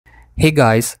Hey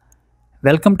guys,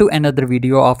 welcome to another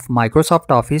video of Microsoft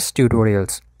Office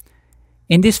tutorials.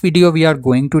 In this video we are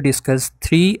going to discuss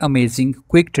 3 amazing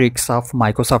quick tricks of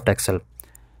Microsoft Excel.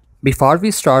 Before we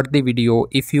start the video,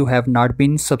 if you have not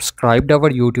been subscribed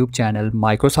our YouTube channel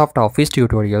Microsoft Office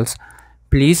tutorials,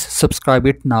 please subscribe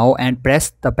it now and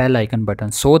press the bell icon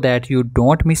button so that you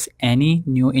don't miss any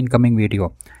new incoming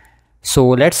video. So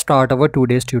let's start our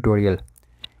today's tutorial.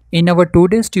 In our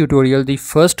today's tutorial, the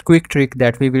first quick trick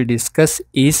that we will discuss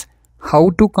is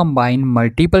how to combine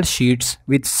multiple sheets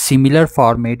with similar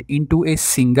format into a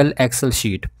single Excel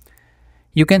sheet.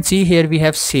 You can see here we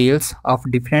have sales of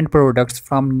different products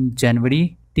from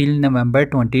January till November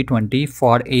 2020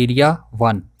 for area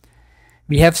 1.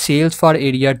 We have sales for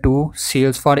area 2,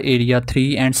 sales for area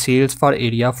 3 and sales for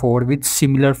area 4 with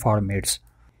similar formats.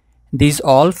 These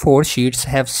all 4 sheets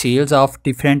have sales of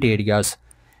different areas.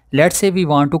 Let's say we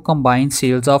want to combine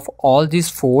sales of all these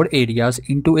 4 areas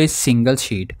into a single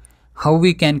sheet. How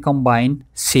we can combine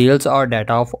sales or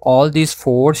data of all these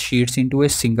 4 sheets into a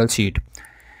single sheet?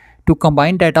 To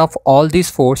combine data of all these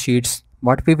 4 sheets,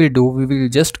 what we will do, we will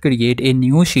just create a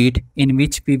new sheet in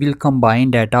which we will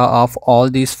combine data of all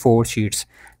these 4 sheets.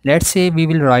 Let's say we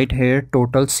will write here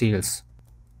total sales.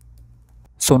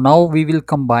 So now we will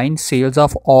combine sales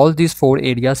of all these 4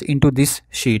 areas into this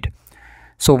sheet.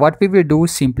 So what we will do,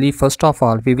 simply first of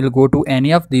all we will go to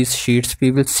any of these sheets,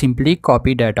 we will simply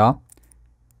copy data.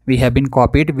 We have been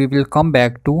copied, we will come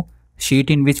back to sheet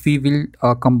in which we will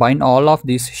combine all of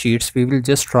these sheets. We will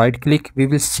just right click, we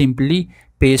will simply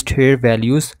paste here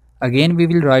values. Again we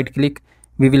will right click,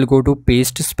 we will go to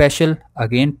paste special,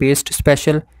 again paste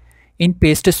special. In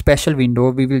paste special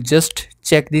window we will just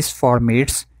check these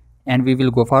formats and we will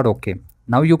go for OK.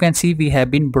 Now you can see we have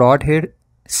been brought here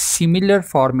similar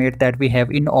format that we have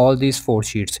in all these 4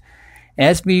 sheets.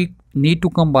 As we need to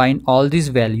combine all these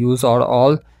values or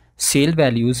all sale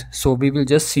values, so we will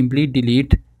just simply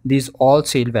delete these all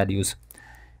sale values.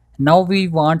 Now we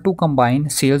want to combine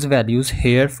sales values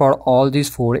here for all these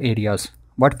 4 areas.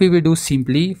 What we will do,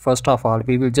 simply first of all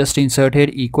we will just insert here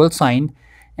equal sign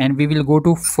and we will go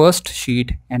to first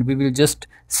sheet and we will just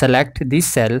select this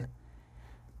cell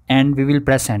and we will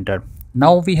press enter.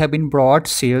 Now we have been brought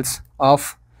sales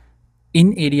of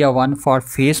in area 1 for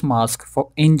face mask for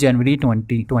in January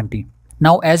 2020.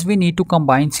 Now as we need to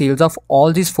combine sales of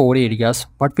all these 4 areas,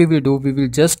 what we will do, we will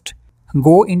just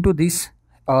go into this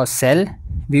cell.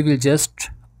 We will just,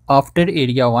 after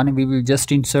area 1 we will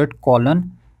just insert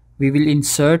colon, we will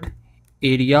insert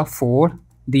area 4,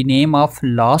 the name of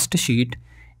last sheet,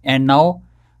 and now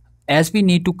as we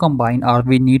need to combine or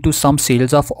we need to sum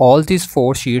sales of all these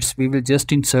 4 sheets, we will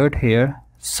just insert here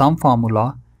sum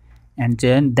formula and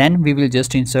then we will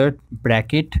just insert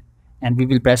bracket and we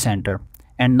will press enter.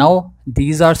 And now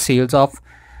these are sales of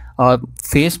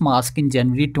face mask in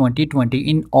January 2020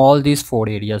 in all these 4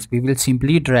 areas. We will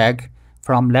simply drag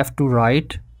from left to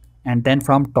right and then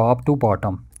from top to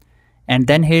bottom, and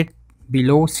then here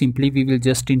below simply we will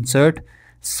just insert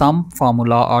sum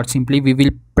formula or simply we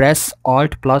will press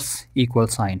alt plus equal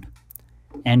sign,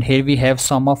 and here we have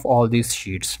sum of all these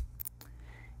sheets.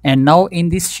 And now in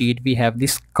this sheet we have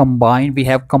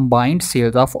combined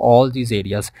sales of all these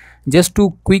areas. Just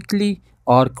to quickly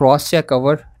or cross check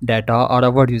our data or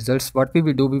our results, what we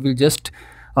will do, we will just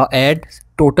add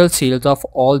total sales of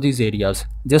all these areas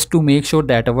just to make sure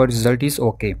that our result is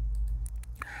okay.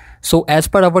 So as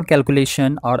per our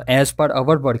calculation or as per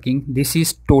our working, this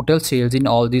is total sales in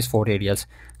all these 4 areas.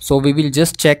 So we will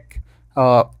just check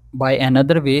by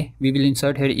another way. We will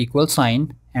insert here equal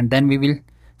sign and then we will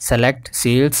select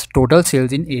sales, total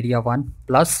sales in area 1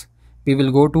 plus we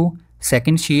will go to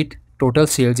second sheet, total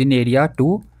sales in area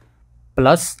 2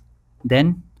 plus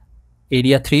then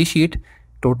area 3 sheet,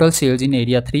 total sales in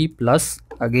area 3 plus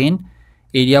again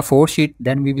area 4 sheet,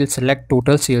 then we will select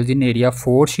total sales in area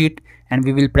 4 sheet and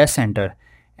we will press enter.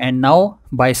 And now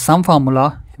by sum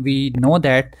formula we know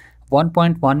that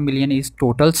 1.1 million is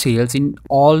total sales in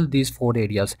all these 4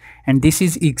 areas, and this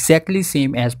is exactly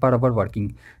same as per our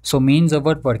working, so means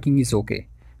our working is okay.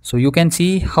 So you can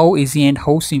see how easy and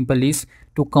how simple is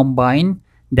to combine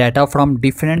data from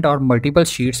different or multiple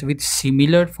sheets with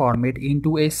similar format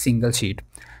into a single sheet.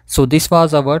 So this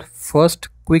was our first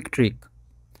quick trick.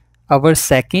 Our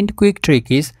second quick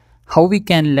trick is how we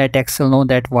can let Excel know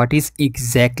that what is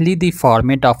exactly the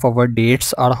format of our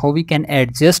dates or how we can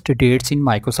adjust dates in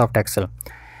Microsoft Excel.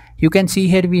 You can see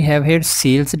here we have here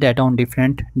sales data on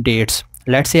different dates.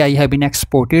 Let's say I have been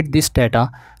exported this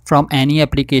data from any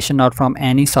application or from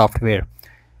any software.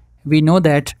 We know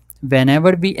that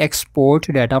whenever we export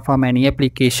data from any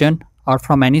application or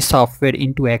from any software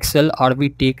into Excel, or we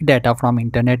take data from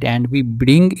internet and we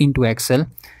bring into Excel,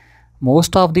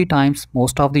 most of the times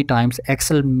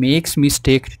Excel makes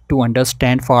mistake to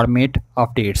understand format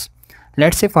of dates.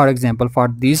 Let's say for example,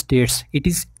 for these dates it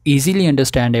is easily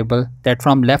understandable that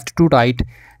from left to right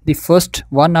the first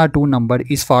one or two number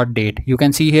is for date. You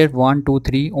can see here 1 2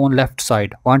 3 on left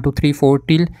side, 1 2 3 4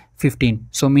 till 15,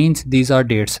 so means these are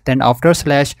dates. Then after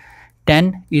slash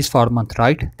 10 is for month,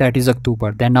 right? That is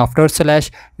October. Then after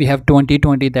slash we have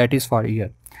 2020, that is for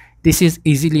year. This is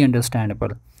easily understandable.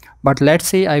 But let's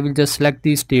say I will just select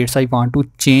these dates. I want to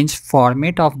change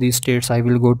format of these dates. I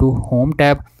will go to home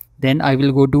tab, then I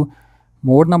will go to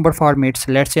more number formats.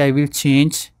 Let's say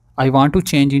I want to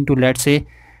change into, let's say,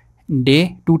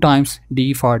 day 2 times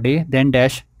D for day, then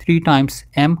dash 3 times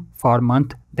M for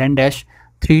month, then dash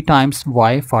 3 times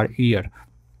Y for year.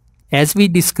 As we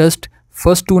discussed,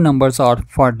 first two numbers are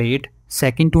for date,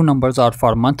 second two numbers are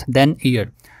for month, then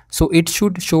year. So it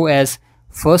should show as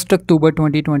 1st October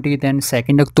 2020, then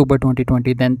 2nd October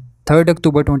 2020, then 3rd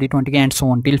October 2020, and so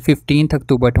on till 15th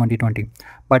October 2020.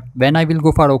 But when I will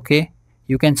go for OK,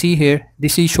 you can see here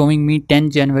this is showing me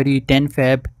 10 January, 10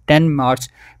 Feb, 10 March,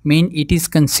 mean it is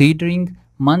considering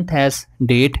month as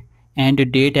date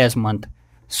and date as month.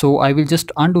 So I will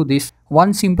just undo this.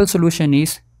 One simple solution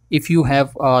is, if you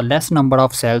have a less number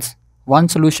of cells, one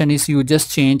solution is you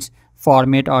just change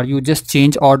format, or you just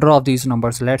change order of these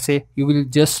numbers. Let's say you will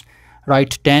just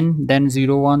write 10, then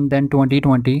 01, then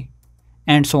 2020,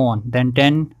 and so on, then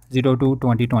 10 02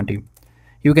 2020.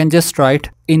 You can just write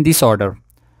in this order.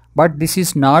 But this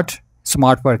is not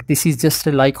smart work, this is just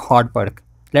like hard work.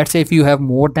 Let's say if you have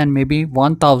more than maybe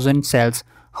 1000 cells,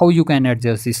 how you can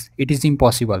adjust this? It is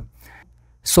impossible.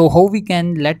 So how we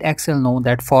can let Excel know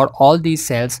that for all these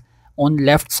cells on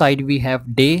left side we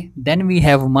have day, then we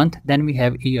have month, then we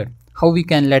have year? How we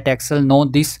can let Excel know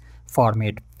this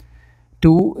format?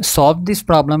 To solve this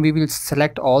problem, we will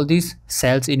select all these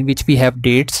cells in which we have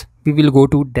dates. We will go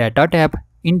to data tab.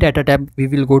 In data tab we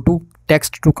will go to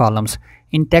text to columns.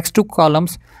 In text to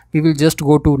columns we will just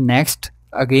go to next,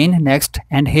 again next,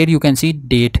 and here you can see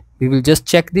date. We will just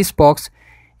check this box,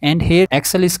 and here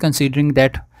Excel is considering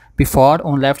that before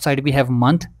on left side we have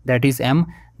month, that is M,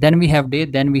 then we have day,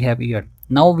 then we have year.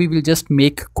 Now we will just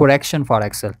make correction for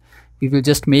Excel. We will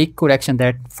just make correction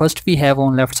that first we have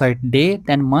on left side day,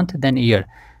 then month, then year.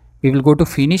 We will go to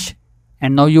finish,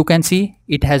 and now you can see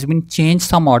it has been changed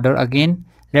some order again.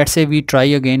 Let's say we try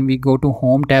again. We go to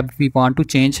home tab. We want to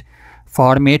change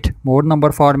format, more number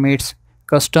formats,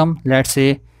 custom, let's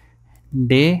say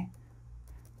day,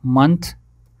 month,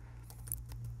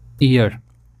 year.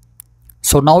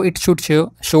 So now it should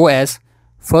show as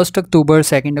 1st October,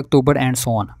 2nd October, and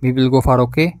so on. We will go for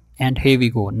OK, and here we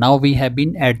go. Now we have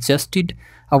been adjusted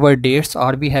our dates,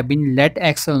 or we have been let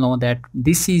Excel know that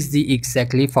this is the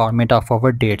exactly format of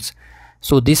our dates.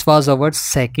 So this was our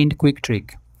second quick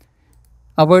trick.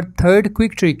 Our third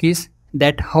quick trick is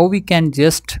that how we can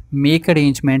just make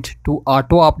arrangement to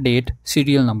auto update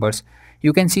serial numbers.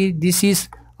 You can see this is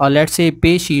let's say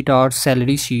pay sheet or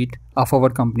salary sheet of our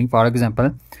company, for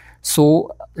example.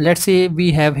 So let's say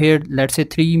we have here, let's say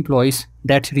 3 employees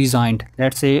that resigned.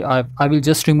 Let's say I will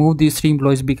just remove these 3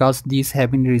 employees because these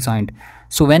have been resigned.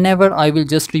 So whenever I will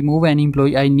just remove an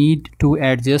employee, I need to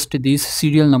adjust these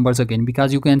serial numbers again,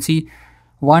 because you can see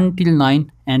 1 till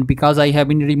 9, and because I have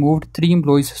been removed 3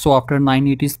 employees, so after 9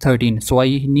 it is 13. So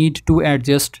I need to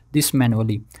adjust this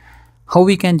manually. How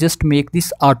we can just make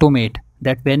this automate,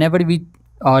 that whenever we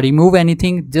remove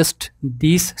anything, just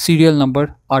this serial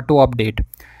number auto update.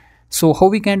 So how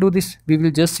we can do this? We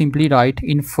will just simply write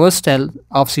in first cell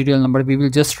of serial number, we will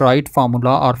just write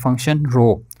formula or function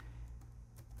row.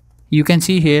 You can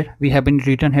see here we have been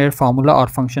written here formula or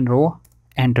function row,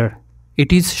 enter.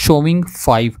 It is showing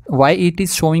 5. Why it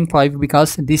is showing 5?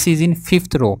 Because this is in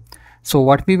 5th row. So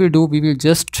what we will do, we will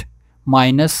just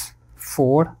minus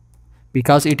 4,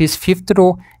 because it is 5th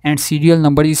row and serial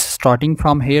number is starting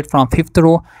from here, from 5th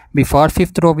row. Before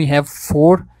 5th row we have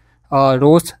 4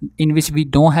 rows in which we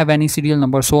don't have any serial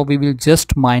number, so we will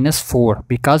just minus 4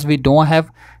 because we don't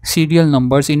have serial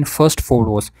numbers in first 4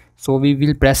 rows. So we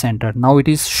will press enter. Now it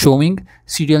is showing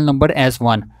serial number as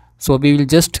 1. So we will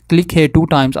just click here 2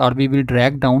 times, or we will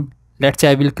drag down. Let's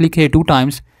say I will click here 2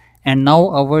 times, and now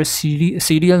our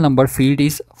serial number field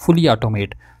is fully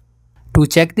automate. To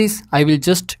check this, I will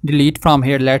just delete from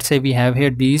here. Let's say we have here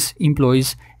these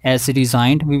employees as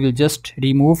resigned. We will just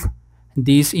remove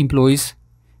these employees.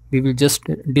 We will just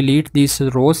delete these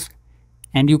rows,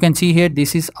 and you can see here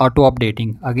this is auto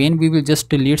updating. Again we will just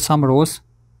delete some rows,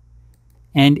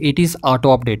 and it is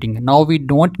auto updating. Now we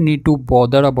don't need to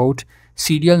bother about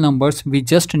serial numbers, we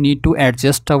just need to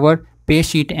adjust our pay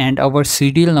sheet and our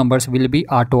serial numbers will be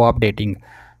auto updating.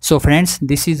 So friends,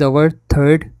 this is our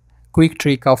third quick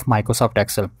trick of Microsoft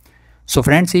Excel. So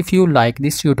friends, if you like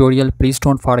this tutorial, please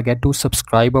don't forget to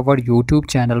subscribe our YouTube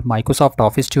channel Microsoft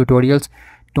Office Tutorials.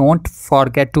 Don't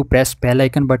forget to press bell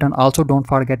icon button. Also don't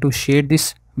forget to share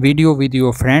this video with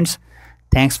your friends.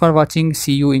 Thanks for watching.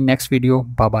 See you in next video.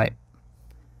 Bye bye.